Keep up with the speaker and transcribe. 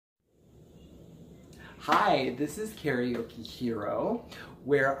Hi, this is Karaoke Hero,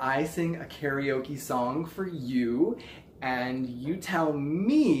 where I sing a karaoke song for you, and you tell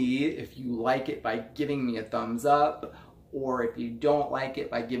me if you like it by giving me a thumbs up, or if you don't like it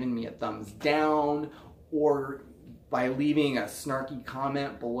by giving me a thumbs down, or by leaving a snarky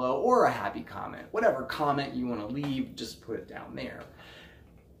comment below, or a happy comment. Whatever comment you want to leave, just put it down there.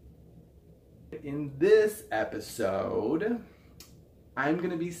 In this episode, I'm going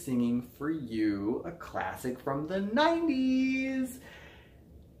to be singing for you a classic from the 90s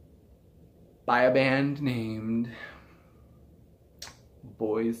by a band named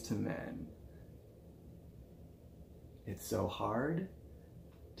Boyz II Men. It's so hard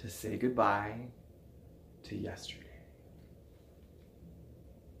to say goodbye to yesterday.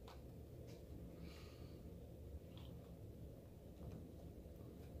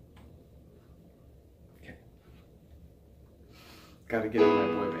 Gotta get in my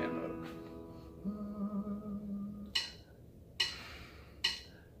boy band mode.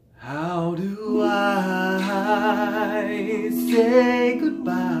 How do I say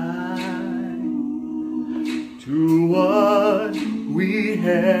goodbye to what we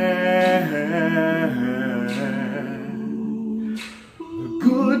had? The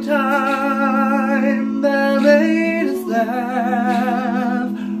good time that made us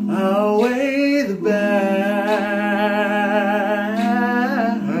laugh, outweigh the bad.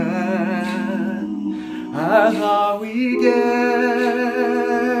 I thought we'd get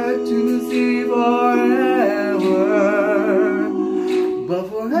to see forever, but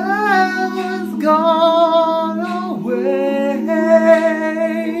forever's gone away.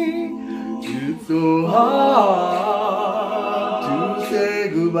 It's so hard to say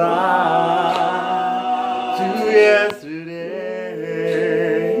goodbye to yesterday.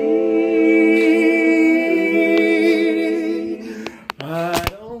 I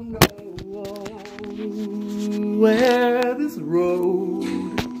don't know where this road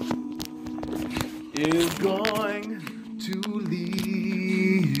is going to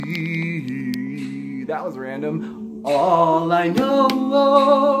lead. That was random. All I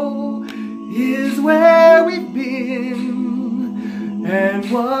know is where we've been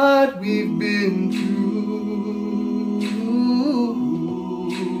and what we've been through.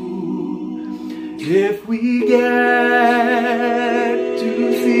 If we get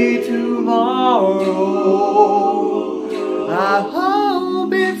to see tomorrow, I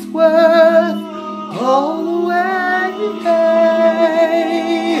hope it's worth all the way.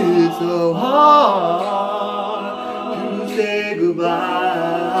 It's so hard to say goodbye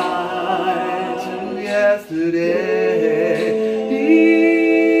to yesterday,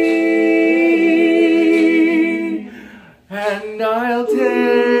 and I'll take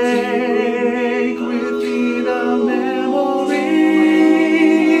with me the memories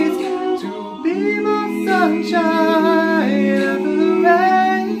to be my sunshine after the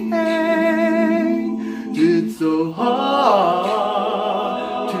rain. It's so hard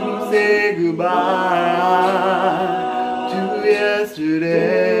to say goodbye to yesterday,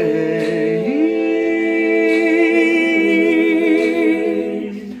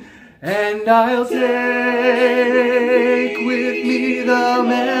 and I'll take with me the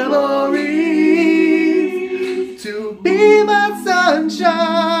memories to be my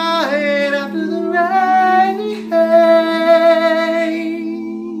sunshine after the rain.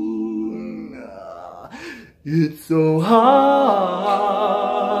 It's so hard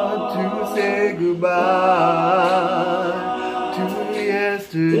to say goodbye to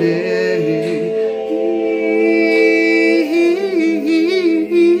yesterday.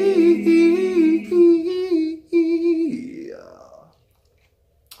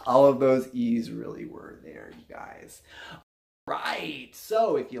 All of those E's really were there, you guys. Right,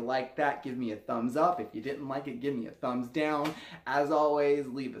 so if you liked that, give me a thumbs up. If you didn't like it, give me a thumbs down. As always,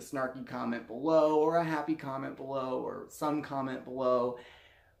 leave a snarky comment below, or a happy comment below, or some comment below.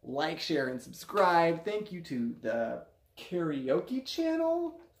 Like, share, and subscribe. Thank you to the Karaoke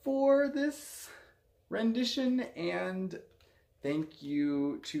channel for this rendition, and thank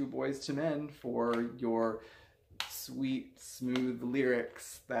you to Boyz II Men for your sweet, smooth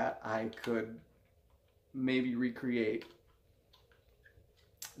lyrics that I could maybe recreate.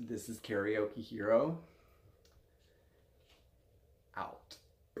 This is Karaoke Hero. Out.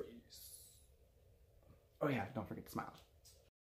 Peace. Oh yeah, don't forget to smile.